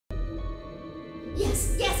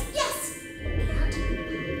Yes, yes, yes!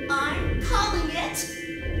 And I'm calling it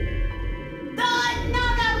the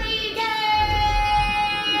Nonary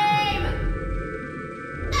Game!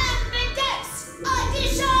 Evidence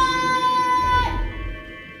Edition!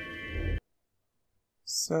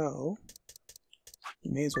 So,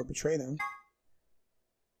 you may as well betray them.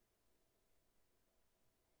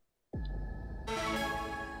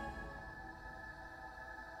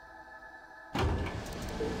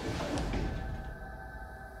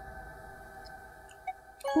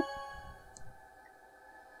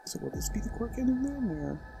 So will this be the quirk ending then,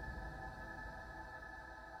 or?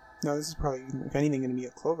 No, this is probably, if anything, going to be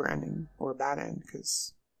a Clover ending, or a bad end,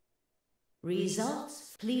 because...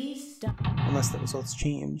 Results, please stop. Unless the results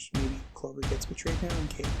change, maybe Clover gets betrayed now and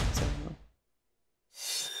Kate gets, I don't know.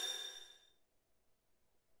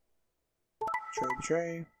 Betray,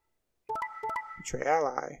 betray. Betray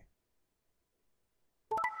ally.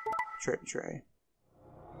 Betray, betray.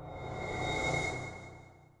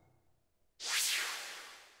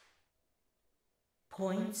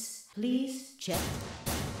 Points, please check.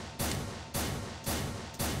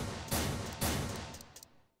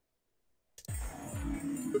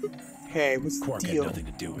 Hey, what's the Quark had deal? nothing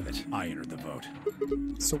to do with it. I entered the vote.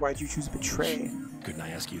 So why'd you choose betray? Couldn't I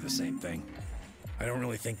ask you the same thing? I don't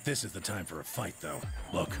really think this is the time for a fight, though.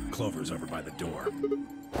 Look, Clover's over by the door.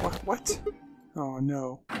 What? Oh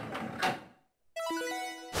no.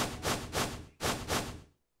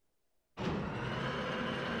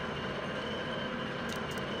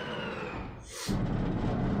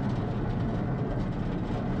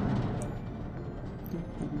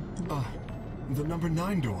 The number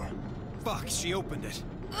 9 door. Fuck, she opened it.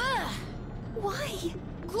 Ugh! Why?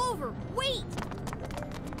 Clover, wait!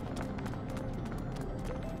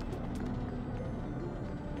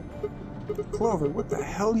 Clover, what the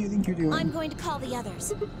hell do you think you're doing? I'm going to call the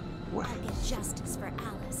others. What? I'll get justice for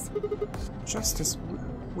Alice. Justice?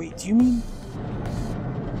 Wait, do you mean...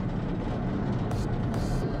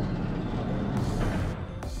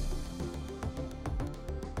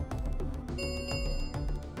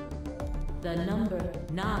 The number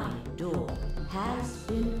 9 door has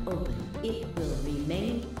been opened. It will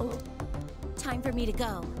remain open. Time for me to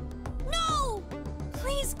go. No!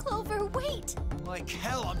 Please, Clover, wait! Like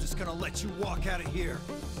hell, I'm just gonna let you walk out of here.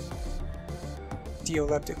 Dio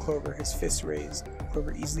leapt at Clover, his fists raised.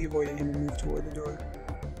 Clover easily avoided him and moved toward the door.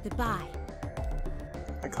 Goodbye.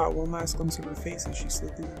 I caught one last glimpse of her face as she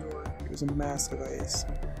slid through the door. It was a mask of ice.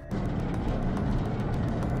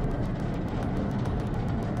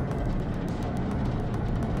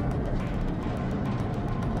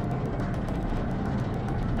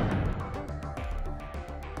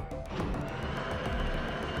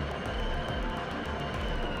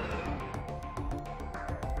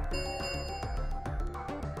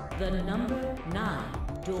 The number 9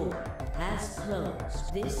 door has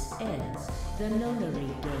closed. This ends the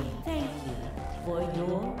Nonary Game. Thank you for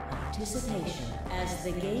your participation. As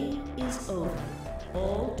the game is over,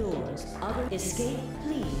 all doors other escape,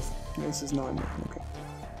 please. This is not okay.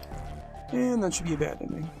 And that should be a bad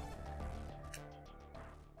ending.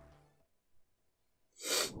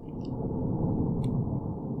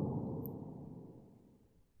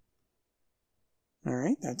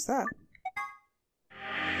 Alright, that's that.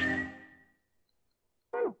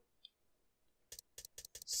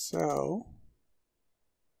 So,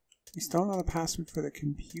 we still don't know the password for the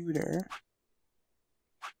computer.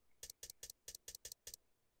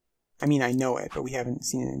 I mean, I know it, but we haven't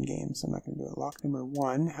seen it in game, so I'm not going to do it. Lock number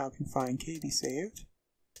 1, how can Find K be saved?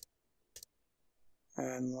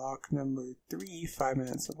 And lock number 3, 5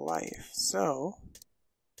 minutes of life. So,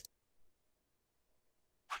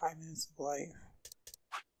 5 minutes of life.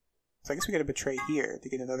 So I guess we gotta betray here to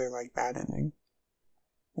get another, like, bad ending.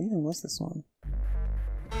 What even was this one?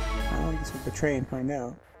 I guess we'll betray and find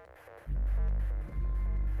out.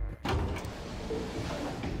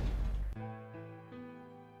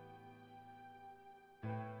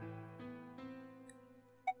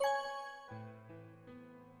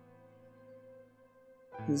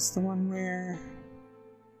 Is this the one where...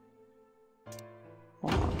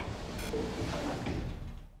 Hold on.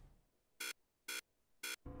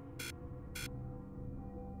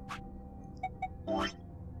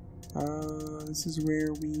 This is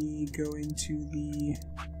where we go into the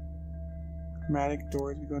chromatic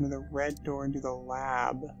doors. We go into the red door and do the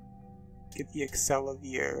lab. Get the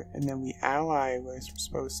Accelavir, and then we ally as we're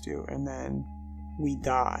supposed to, and then we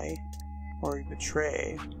die. Or we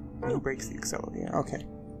betray, and he breaks the Accelavir. Okay.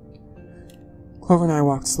 Clover and I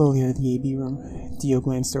walked slowly out of the AB room. Dio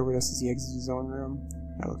glanced over at us as he exited his own room.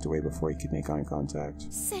 I looked away before he could make eye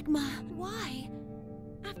contact. Sigma, why?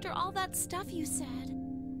 After all that stuff you said.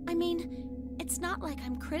 I mean, it's not like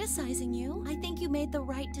I'm criticizing you. I think you made the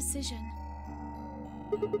right decision.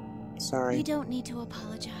 Sorry. You don't need to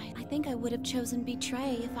apologize. I think I would have chosen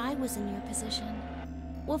betray if I was in your position.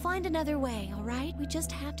 We'll find another way, all right? We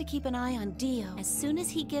just have to keep an eye on Dio. As soon as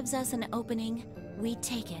he gives us an opening, we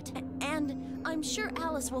take it. And I'm sure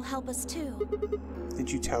Alice will help us too. Did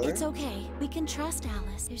you tell her? It's okay. We can trust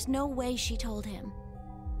Alice. There's no way she told him.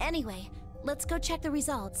 Anyway, let's go check the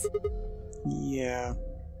results. Yeah.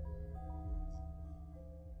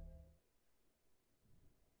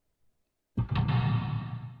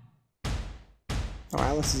 Oh,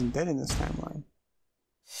 Alice isn't dead in this timeline.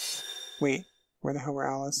 Wait, where the hell were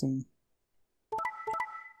Alice and...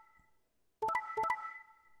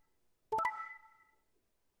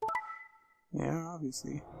 Yeah,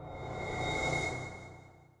 obviously.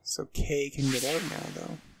 So Kay can get out now,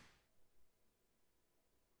 though.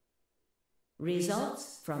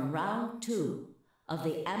 Results from round 2 of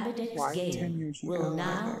the Ambidex Why game Tenmyouji will ally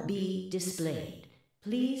now there? be displayed.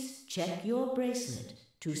 Please check your bracelet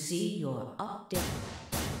to see your update.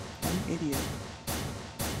 I'm an idiot.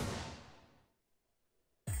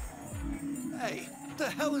 Hey, what the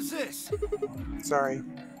hell is this? Sorry,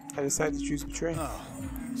 I decided to choose Betray. Oh,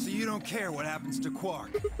 so you don't care what happens to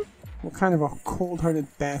Quark? What kind of a cold-hearted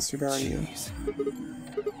bastard are you? Jeez.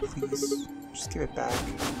 Please, just give it back.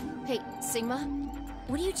 Hey, Sigma,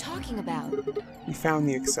 what are you talking about? We found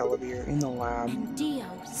the Accelavir in the lab. And Dio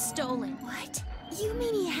stole it. What? You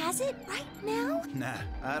mean he has it right now? Nah,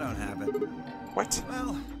 I don't have it. What?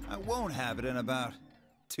 Well, I won't have it in about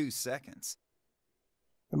 2 seconds.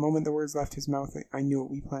 The moment the words left his mouth, I knew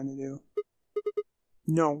what we planned to do.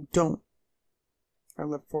 No, don't. I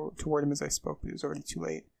leapt forward toward him as I spoke, but it was already too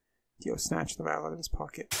late. Dio snatched the vial out of his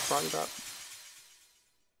pocket, brought it up,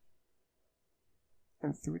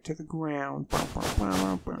 and threw it to the ground.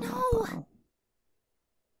 No!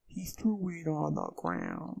 He threw it on the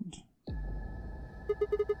ground.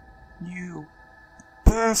 You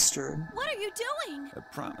bastard! What are you doing? A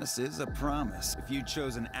promise is a promise. If you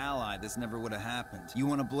chose an ally, this never would have happened. You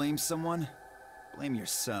want to blame someone? Blame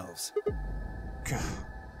yourselves. God.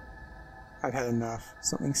 I've had enough.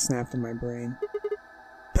 Something snapped in my brain.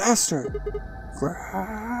 Bastard!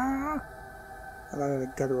 I let out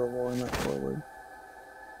a guttural roar and leapt forward.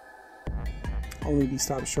 Only to be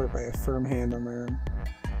stopped short by a firm hand on my arm.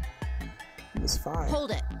 It was 5.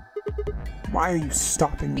 Hold it. Why are you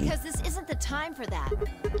stopping me? Because this isn't the time for that.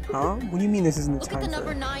 Huh? What do you mean this isn't the Look time at the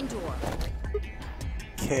for number it? 9 door.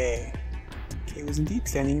 Kay. Kay was indeed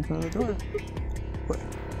standing in front of the door.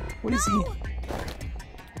 What is he?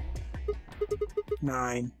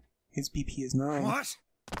 9. His BP is 9. What?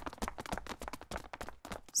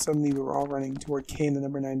 Suddenly we were all running toward Kay in the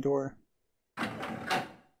number 9 door.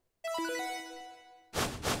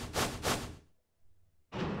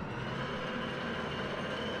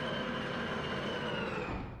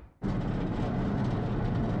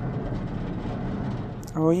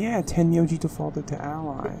 Oh yeah, Tenmyouji defaulted to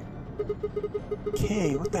ally.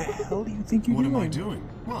 Kay, what the hell do you think you're doing? What am I doing?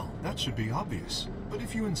 Well, that should be obvious. But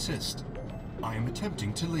if you insist, I am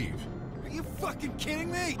attempting to leave. Are you fucking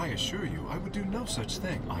kidding me? I assure you, I would do no such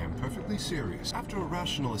thing. I am perfectly serious. After a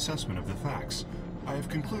rational assessment of the facts, I have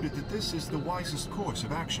concluded that this is the wisest course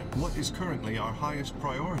of action. What is currently our highest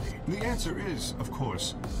priority? The answer is, of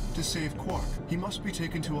course, to save Quark. He must be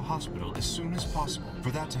taken to a hospital as soon as possible.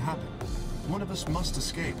 For that to happen, one of us must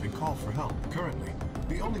escape and call for help. Currently,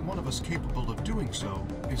 the only one of us capable of doing so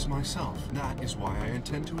is myself. That is why I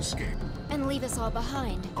intend to escape. And leave us all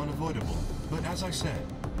behind. Unavoidable. But as I said,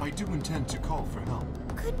 I do intend to call for help.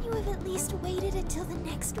 Couldn't you have at least waited until the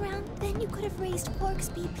next round? Then you could have raised Quark's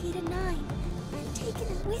BP to 9 and taken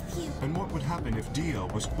him with you. And what would happen if Dio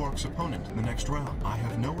was Quark's opponent in the next round? I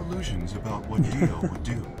have no illusions about what Dio would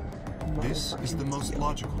do. This is the most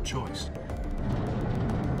logical choice.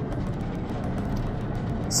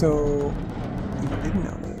 So, you didn't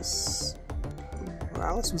know this.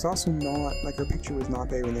 Alice was also not, like, her picture was not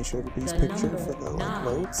there when they showed everybody's picture for the, like,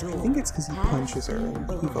 votes. I think it's because he punches her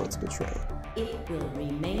and he votes Betray. It will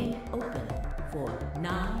remain open for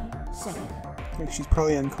 9 seconds. Like, she's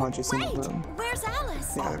probably unconscious in Wait! the room. Where's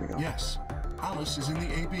Alice? Yeah, there we go. Yes, Alice is in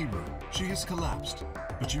the AB room. She has collapsed.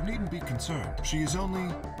 But you needn't be concerned. She is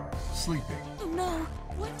only sleeping. Oh no!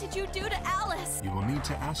 What did you do to Alice? You will need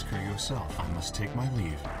to ask her yourself. I must take my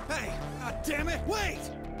leave. Hey! God damn it! Wait!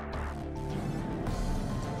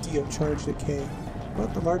 Dio charged at Kay,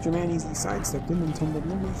 but the larger man easily sidestepped him and tumbled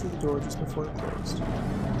nimbly through the door just before it closed.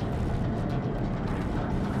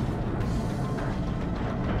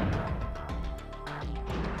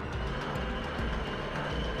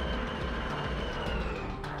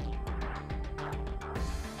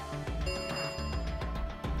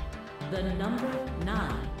 The number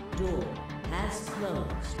 9 door has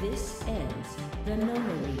closed. This ends the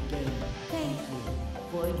Nonary Game. Thank you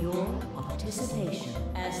for your participation.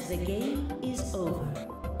 As the game is over,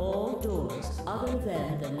 all doors other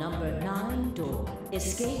than the number 9 door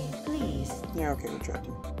escape, please. Yeah, okay, we tried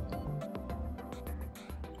to.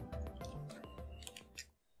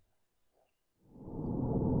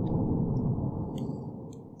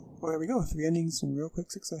 Well, there we go. 3 endings in real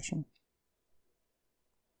quick succession.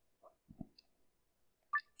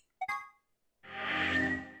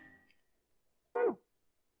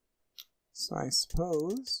 So I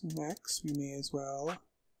suppose next we may as well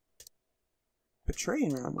betray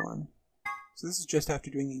in round 1. So this is just after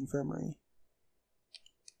doing the infirmary.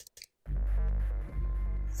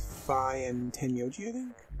 Fi and Tenmyouji, I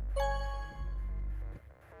think?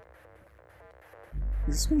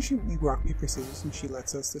 Is this when we rock, paper, scissors and she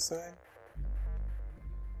lets us decide?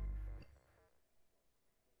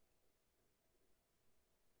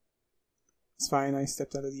 It's fine. I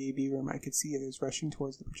stepped out of the AB room. I could see others rushing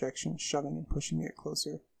towards the projection, shoving and pushing it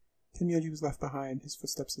closer. Tenmyouji was left behind, his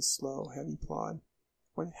footsteps a slow, heavy plod.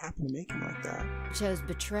 What had happened to make him like that? Chose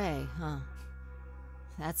betray, huh?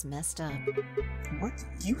 That's messed up. What?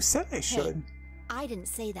 You said I should. Hey, I didn't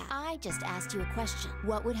say that. I just asked you a question.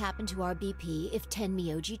 What would happen to our BP if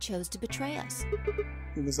Tenmyouji chose to betray us?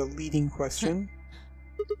 It was a leading question.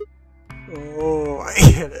 Oh, I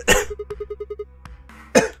get it.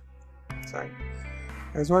 Sorry.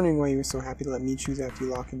 I was wondering why you were so happy to let me choose after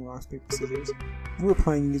you lock in rocks, paper, scissors. You were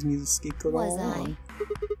planning to use me as a scapegoat all along.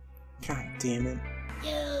 God damn it.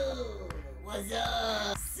 Yo, what's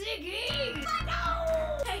up? Siggy!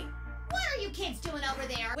 No! Hey, what are you kids doing over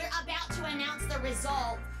there? We're about to announce the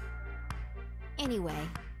result. Anyway,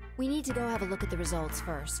 we need to go have a look at the results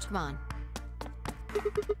first. Come on.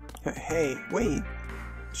 Hey, wait.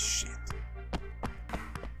 Shit.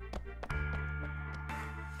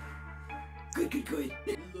 Good.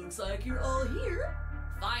 It looks like you're all here.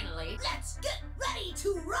 Finally, let's get ready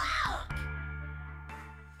to rock!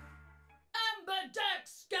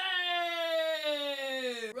 Ambidex game!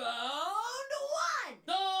 Round 1!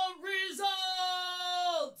 The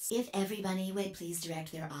results! If everybody would please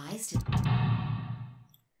direct their eyes to...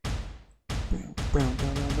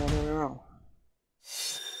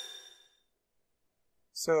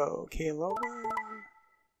 So, K-Lover,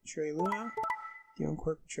 betray Luna, the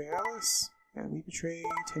Unquirk betray Alice, and we betray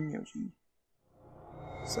Tenmyouji.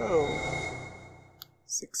 So,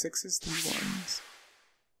 6 6s, 3 1s.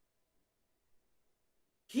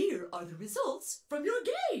 Here are the results from your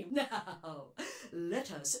game. Now,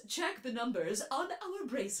 let us check the numbers on our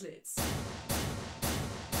bracelets.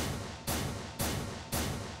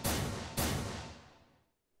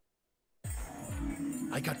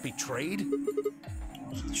 I got betrayed?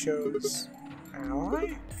 He chose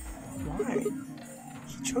ally? Why?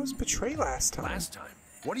 He chose betray last time. Last time?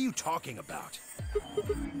 What are you talking about?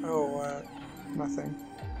 Oh, nothing.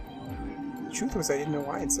 The truth was I didn't know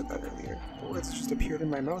why I'd said that earlier. The words just appeared in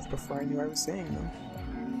my mouth before I knew I was saying them.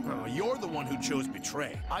 Oh, you're the one who chose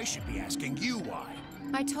betray. I should be asking you why.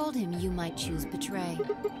 I told him you might choose betray.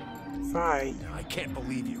 Fi. I can't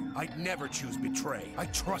believe you. I'd never choose betray. I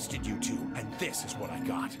trusted you two, and this is what I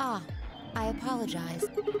got. Ah, I apologize.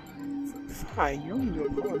 Fi, you don't need to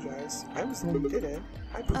apologize. I was the one who did it.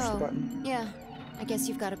 I pushed the button. Yeah. I guess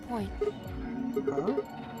you've got a point. Huh?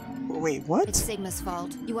 Wait, what? It's Sigma's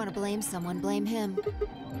fault. You want to blame someone, blame him.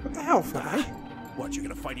 What the hell, Fi? What, you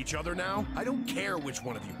gonna fight each other now? I don't care which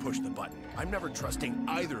one of you pushed the button. I'm never trusting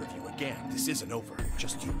either of you again. This isn't over.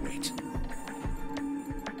 Just you wait.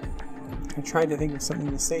 I tried to think of something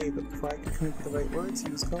to say, but before I could come up with the right words, he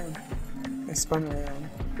was gone. I spun around.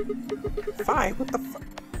 Fi, what the fuck?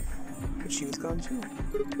 But she was gone too.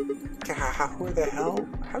 Gah, where the hell?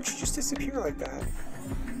 How'd she just disappear like that?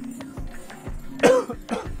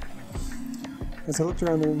 As I looked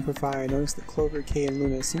around the room for Fi, I noticed that Clover, Kay, and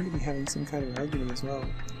Luna seemed to be having some kind of an argument as well.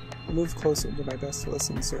 I moved closer and did my best to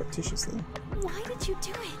listen surreptitiously. Why did you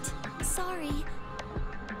do it? Sorry.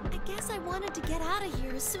 I guess I wanted to get out of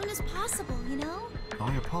here as soon as possible, you know?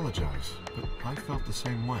 I apologize, but I felt the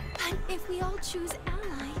same way. But if we all choose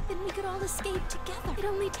ally, then we could all escape together. It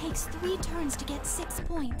only takes 3 turns to get 6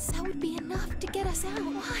 points. That would be enough to get us out.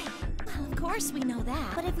 Why? Well, of course we know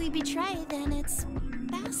that. But if we betray, then it's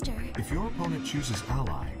faster. If your opponent chooses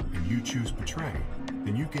ally and you choose betray,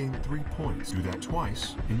 then you gain 3 points. Do that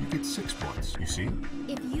twice, and you get 6 points. You see?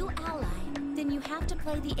 If you ally, then you have to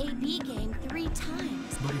play the AB game 3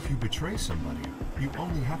 times. But if you betray somebody, you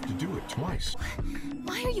only have to do it twice.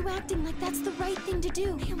 Why are you acting like that's the right thing to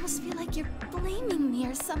do? I almost feel like you're blaming me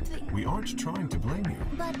or something. We aren't trying to blame you.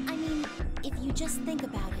 But, I mean, if you just think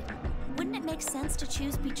about it, it make sense to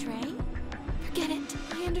choose Betray? Forget it.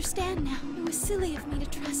 I understand now. It was silly of me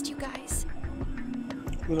to trust you guys.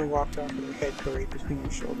 Luna walked off with her head buried between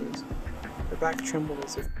her shoulders. Her back trembled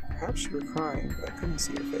as if perhaps she were crying, but I couldn't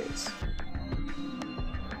see her face.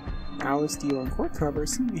 Alice, Dio, and Quark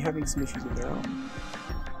seem to be having some issues of their own.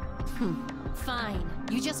 Fine.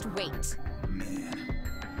 You just wait. Man,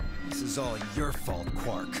 this is all your fault,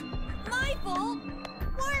 Quark. My fault?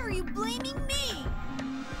 Why are you blaming me?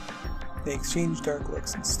 They exchanged dark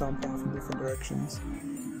looks and stomped off in different directions.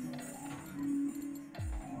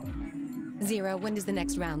 Zero, when does the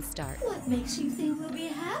next round start? What makes you think we'll be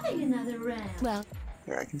having another round? Well,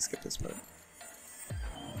 There, I can skip this part.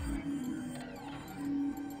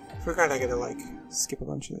 Forgot I gotta, like, skip a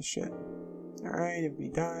bunch of this shit. Alright, everybody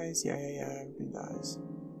dies. Yeah, everybody dies.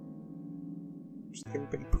 Just like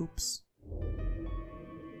everybody poops.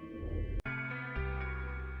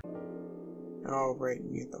 Oh, right,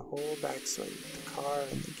 we get the whole backstory with the car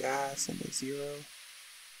and the gas and the Zero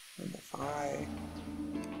and the Phi.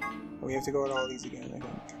 Oh, we have to go at all these again, I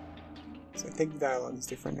think. So I think the dialogue is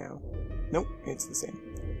different now. Nope, it's the same.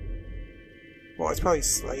 Well, it's probably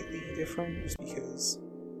slightly different just because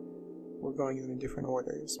we're going in different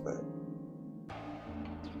orders, but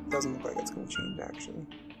it doesn't look like it's going to change actually.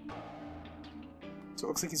 So it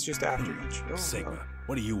looks like it's just after each. Oh, Sigma,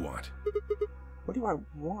 what do you want? What do I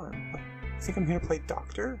want? You think I'm here to play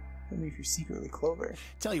doctor? I mean, if you're secretly Clover.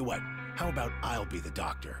 Tell you what, how about I'll be the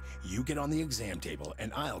doctor? You get on the exam table,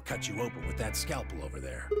 and I'll cut you open with that scalpel over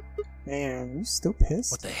there. Man, are you still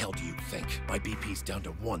pissed? What the hell do you think? My BP's down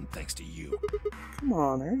to 1 thanks to you. Come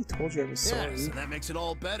on, I already told you I was sorry. Yes, and that makes it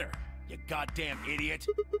all better. You goddamn idiot.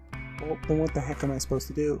 Well, then what the heck am I supposed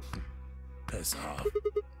to do? Piss off.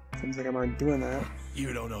 Seems like I'm already doing that.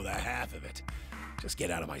 You don't know the half of it. Just get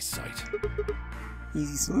out of my sight.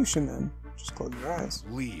 Easy solution then. Just close your eyes.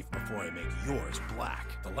 Leave before I make yours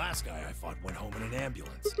black. The last guy I fought went home in an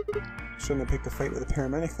ambulance. Shouldn't have picked a fight with a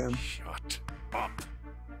paramedic then. Shut up.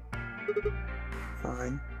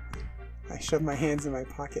 Fine. I shoved my hands in my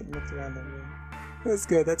pocket and looked around the room. It was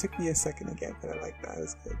good. That took me a second to get, but I like that. It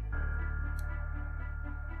was good.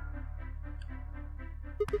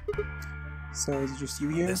 So is it just you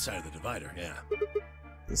here? This side of the divider, yeah.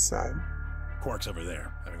 This side. Quark's over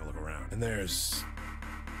there, having a look around. And there's...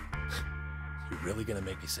 You really gonna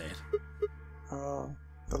make me say it? Oh,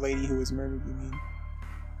 the lady who was murdered, you mean?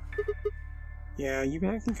 Yeah, you've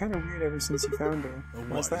been acting kind of weird ever since you found her. Oh,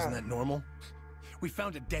 What's what? that? Isn't that normal? We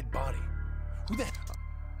found a dead body. Who the...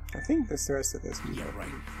 I think that's the rest of this. Yeah,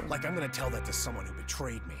 right. Like I'm gonna tell that to someone who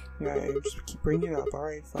betrayed me. Yeah, just keep bringing it up.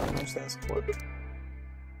 Alright, fine, I'll just ask Quark.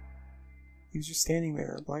 He was just standing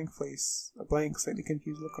there, a blank face, a blank, slightly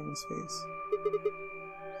confused look on his face.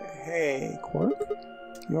 Hey, Quark?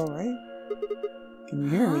 You alright? Can you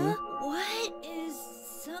hear me? What? Is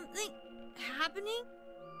something happening?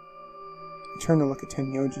 He turned to look at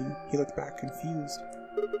Tenmyouji. He looked back confused.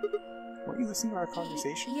 Weren't you listening to our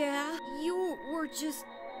conversation? Yeah, you were just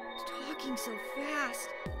talking so fast.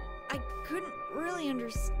 I couldn't really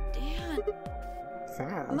understand.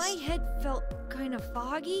 Fast? My head felt kind of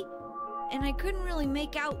foggy, and I couldn't really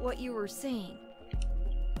make out what you were saying.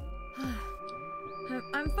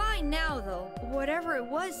 I'm fine now, though. Whatever it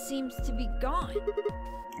was seems to be gone.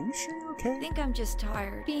 Are you sure you're okay? I think I'm just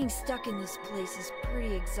tired. Being stuck in this place is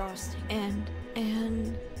pretty exhausting.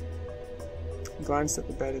 And... He glanced at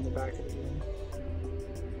the bed in the back of the room.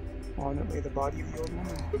 On it lay the body of the old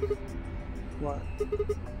woman. What?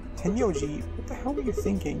 Tenmyouji, what the hell were you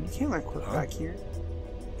thinking? You can't let Quark back here.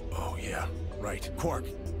 Oh, yeah. Right. Quark,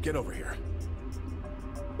 get over here.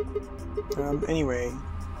 Anyway,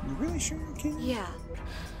 you really sure you're okay? yeah.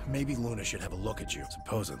 Maybe Luna should have a look at you.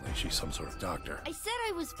 Supposedly, she's some sort of doctor. I said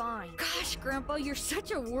I was fine. Gosh, Grandpa, you're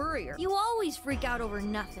such a worrier. You always freak out over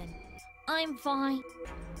nothing. I'm fine.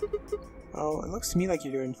 Oh, it looks to me like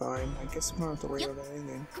you're doing fine. I guess we don't have to worry about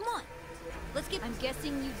anything. Come on. Let's get... I'm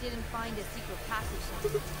guessing you didn't find a secret passage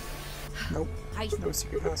somewhere. Nope. No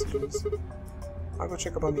secret passages. I'll go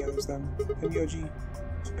check up on the others then. Tenmyouji,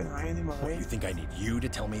 keep an eye on him, alright? You think I need you to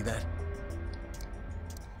tell me that?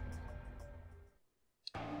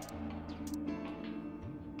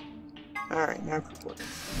 Alright, now quick work.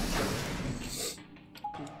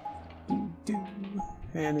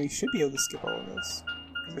 And we should be able to skip all of this.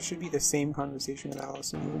 It should be the same conversation with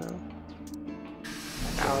Alice and Luna.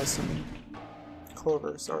 Alice and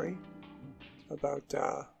Clover, sorry. About,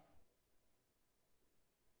 your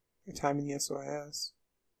time in the SOS.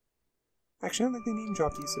 Actually, I don't think they name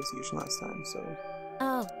dropped the association last time, so...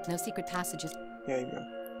 Oh, no secret passages. Yeah, you go.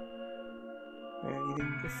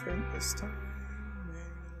 Anything different this time?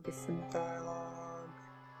 Any different dialogue?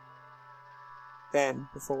 Then,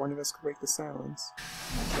 before one of us could break the silence...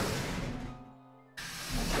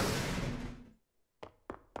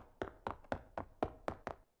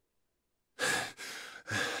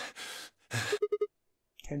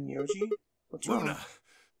 Tenmyouji? What's wrong? Luna!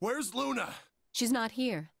 Where's Luna? She's not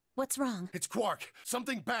here. What's wrong? It's Quark.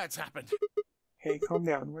 Something bad's happened. Hey, calm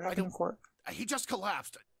down. What happened to Quark? He just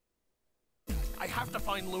collapsed. I have to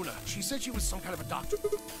find Luna. She said she was some kind of a doctor.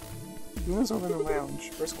 Luna's over in the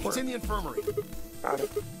lounge. Where's Quark? He's in the infirmary. Got it.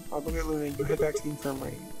 I'll go get Luna and you head back to the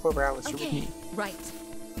infirmary. Clover, Alice, you're with me. Right.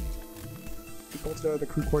 We bolted out of the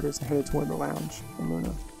crew quarters and headed toward the lounge. And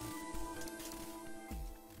Luna.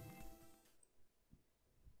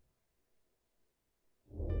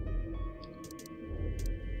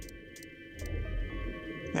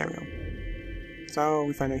 There we go. So,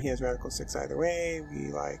 we find out he has Radical 6 either way.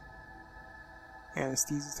 We, like,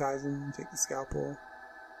 anesthetize him, take the scalpel.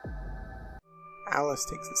 Alice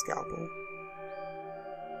takes the scalpel.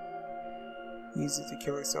 Use it to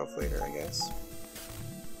kill herself later, I guess.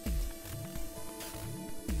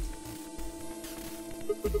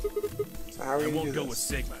 So how are we gonna do this? I won't go with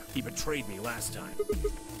Sigma. He betrayed me last time.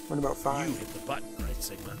 What about 5? You hit the button, right,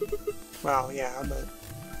 Sigma? Well, yeah, but...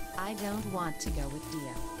 I don't want to go with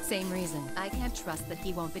Dio. Same reason. I can't trust that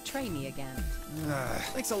he won't betray me again.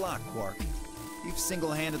 Thanks a lot, Quark. You've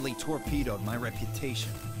single-handedly torpedoed my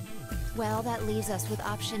reputation. Well, that leaves us with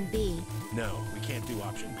option B. No, we can't do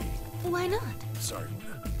option B. Why not? Sorry,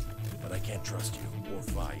 Luna. But I can't trust you, or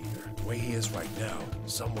Vi either. The way he is right now,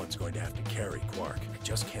 someone's going to have to carry Quark. I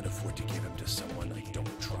just can't afford to give him to someone I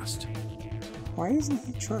don't trust. Why doesn't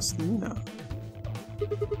he trust Luna?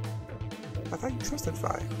 I thought you trusted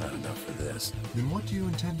Vi. Not enough for this. Then what do you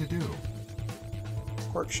intend to do?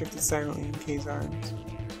 Quark shifted silently in Kay's arms.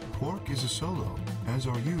 Quark is a solo, as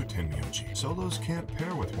are you, Tenmyouji. Solos can't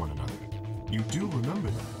pair with one another. You do remember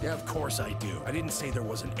that. Yeah, of course I do. I didn't say there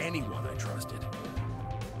wasn't anyone I trusted.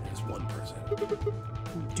 There's one person.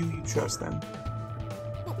 Who do you trust then?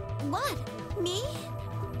 What? Me?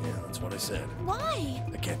 Yeah, that's what I said. Why?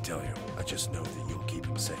 I can't tell you. I just know that you'll keep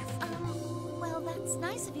him safe. Well, that's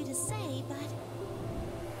nice of you to say, but...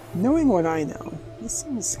 Knowing what I know, this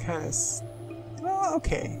seems kind of... Well,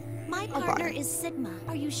 okay. My partner is Sigma.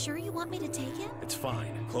 Are you sure you want me to take him? It's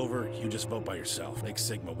fine. Clover, you just vote by yourself. Make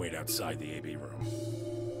Sigma wait outside the AB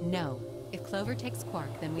room. No. If Clover takes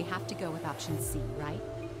Quark, then we have to go with option C, right?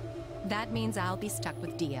 That means I'll be stuck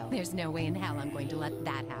with Dio. There's no way in hell I'm going to let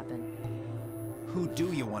that happen. Who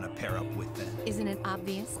do you want to pair up with, then? Isn't it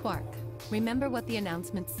obvious? Quark. Remember what the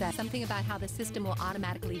announcement said? Something about how the system will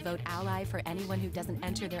automatically vote ally for anyone who doesn't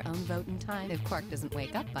enter their own vote in time if Quark doesn't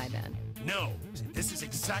wake up by then. No! This is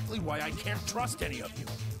exactly why I can't trust any of you.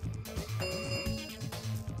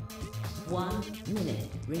 1 minute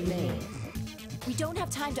remains. We don't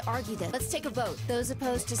have time to argue this. Let's take a vote. Those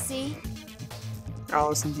opposed to C?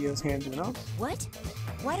 Alice and Dio's hands went up. What?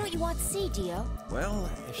 Why don't you want C, Dio? Well,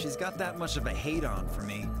 if she's got that much of a hate-on for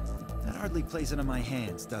me, that hardly plays into my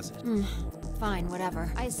hands, does it? Fine,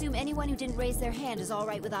 whatever. I assume anyone who didn't raise their hand is all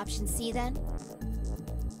right with option C, then?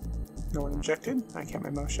 No one objected. I kept my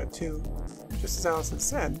mouth shut too. Just as Alice had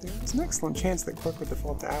said, there was an excellent chance that Quark would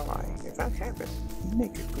default to ally. If that happened, he'd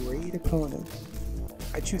make a great opponent.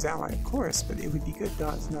 I'd choose ally, of course, but it would be good to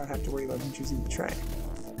not have to worry about him choosing betray.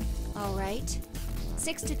 All right.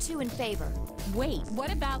 6-2 in favor. Wait,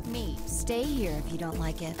 what about me? Stay here if you don't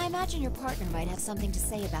like it. I imagine your partner might have something to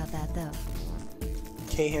say about that, though.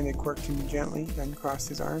 Kay handed Quark to me gently, then crossed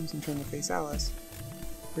his arms and turned to face Alice.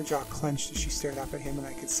 Her jaw clenched as she stared up at him, and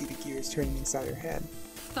I could see the gears turning inside her head.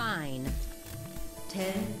 Fine.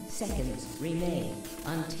 10 seconds remain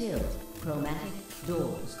until chromatic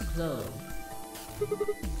doors close.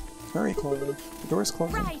 Hurry, Clover. The door's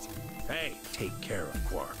closing. Right! Hey, take care of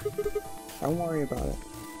Quark. Don't worry about it.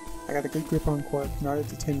 I got a good grip on Quark, nodded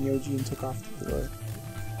to Tenmyouji, and took off the door.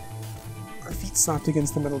 Our feet slapped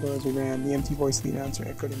against the metal door as we ran. The empty voice of the announcer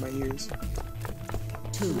echoed in my ears.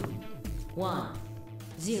 2, 1,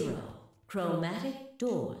 0. Chromatic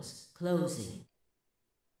doors closing.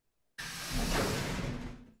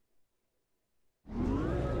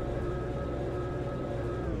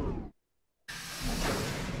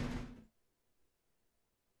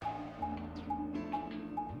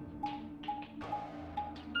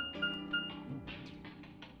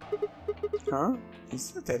 Huh?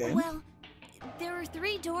 Is that dead end? Well, there are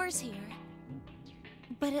 3 doors here.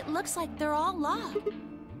 But it looks like they're all locked.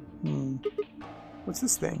 What's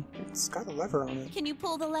this thing? It's got a lever on it. Can you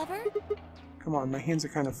pull the lever? Come on, my hands are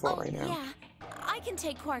kind of full right now. Yeah. I can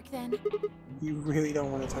take Quark then. You really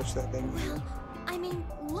don't want to touch that thing. Well, I mean,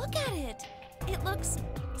 look at it. It looks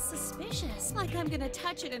suspicious. Like I'm gonna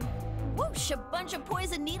touch it and Whoosh! A bunch of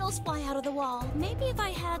poison needles fly out of the wall. Maybe if I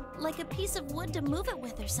had, like, a piece of wood to move it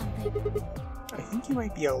with or something. I think you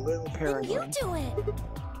might be a little paranoid. Then you do it!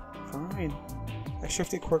 Fine. I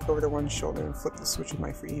shifted Quirk over to one shoulder and flipped the switch with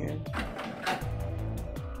my free hand.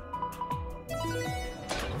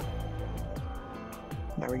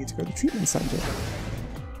 Now we get to go to the treatment center.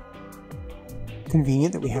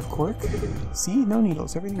 Convenient that we have Quirk. See? No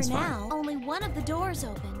needles. Everything's fine. For now, only one of the doors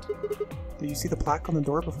opened. Did you see the plaque on the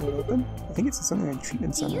door before it opened? I think it said something like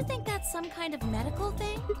treatment center. Do you think that's some kind of medical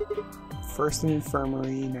thing? First an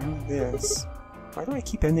infirmary, now this. Why do I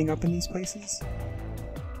keep ending up in these places?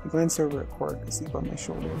 I glanced over at Quirk, asleep on my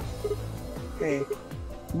shoulder. Hey,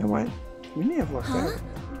 you know what? We may have lucked out.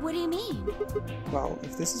 What do you mean? Well,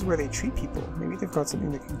 if this is where they treat people, maybe they've got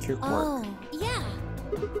something that can cure Quirk. Oh, yeah.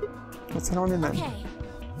 Let's head on in then. Okay.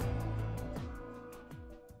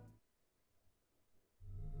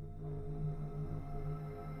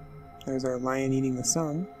 There's our lion eating the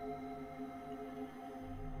sun.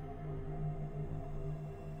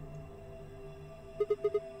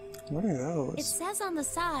 What are those? It says on the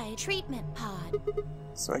side, treatment pod.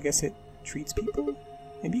 So I guess it treats people?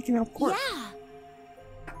 Maybe you can help Quirk. Yeah!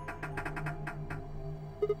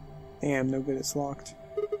 Damn, no good, it's locked.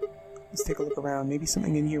 Let's take a look around. Maybe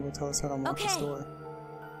something in here will tell us how to unlock this door.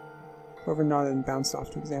 Clover nodded and bounced off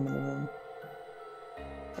to examine the room.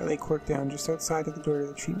 I lay Quirk down just outside of the door to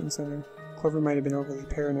the treatment center. Clover might have been overly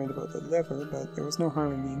paranoid about the liver, but there was no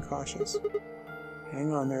harm in being cautious.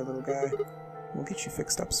 Hang on there, little guy. We'll get you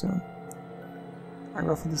fixed up soon. I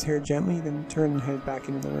ruffled his hair gently, then turned and headed back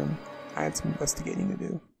into the room. I had some investigating to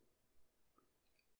do.